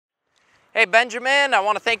Hey Benjamin, I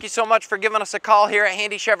want to thank you so much for giving us a call here at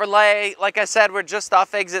Handy Chevrolet. Like I said, we're just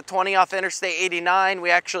off exit 20 off Interstate 89.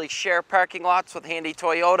 We actually share parking lots with Handy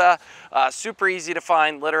Toyota. Super easy to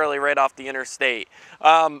find, literally right off the interstate.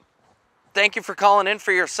 Thank you for calling in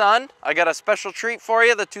for your son. I got a special treat for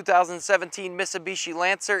you, the 2017 Mitsubishi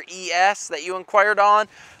Lancer ES that you inquired on.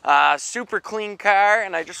 Super clean car,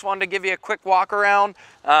 and I just wanted to give you a quick walk around.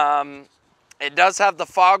 It does have the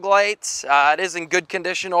fog lights. It is in good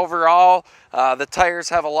condition overall. The tires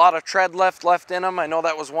have a lot of tread left in them. I know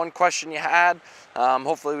that was one question you had.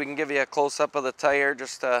 Hopefully we can give you a close-up of the tire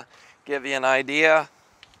just to give you an idea.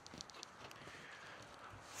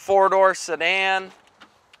 Four-door sedan,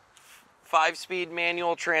 5-speed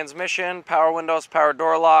manual transmission, power windows, power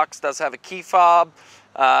door locks, does have a key fob.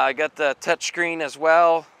 I got the touchscreen as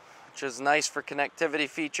well, which is nice for connectivity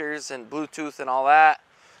features and Bluetooth and all that.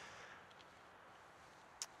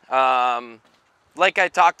 Like I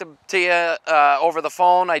talked to you over the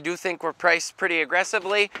phone, I do think we're priced pretty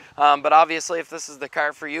aggressively, but obviously if this is the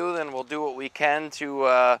car for you, then we'll do what we can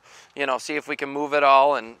to you know, see if we can move it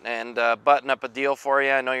all and button up a deal for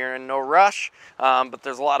you. I know you're in no rush, but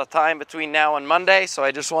there's a lot of time between now and Monday, so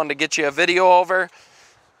I just wanted to get you a video over.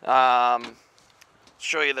 Show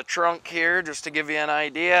you the trunk here just to give you an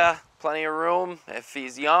idea. Plenty of room. If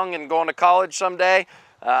he's young and going to college someday,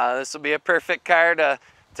 this will be a perfect car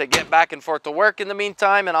to get back and forth to work in the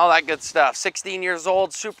meantime and all that good stuff. 16 years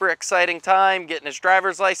old, super exciting time, getting his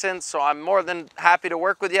driver's license, so I'm more than happy to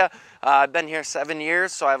work with you. I've been here 7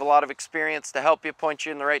 years, so I have a lot of experience to help you, point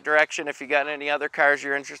you in the right direction if you got any other cars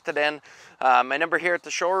you're interested in. My number here at the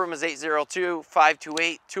showroom is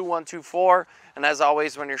 802-528-2124, and as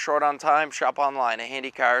always, when you're short on time, shop online at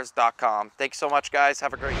handycars.com. Thanks so much, guys.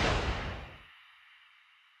 Have a great day.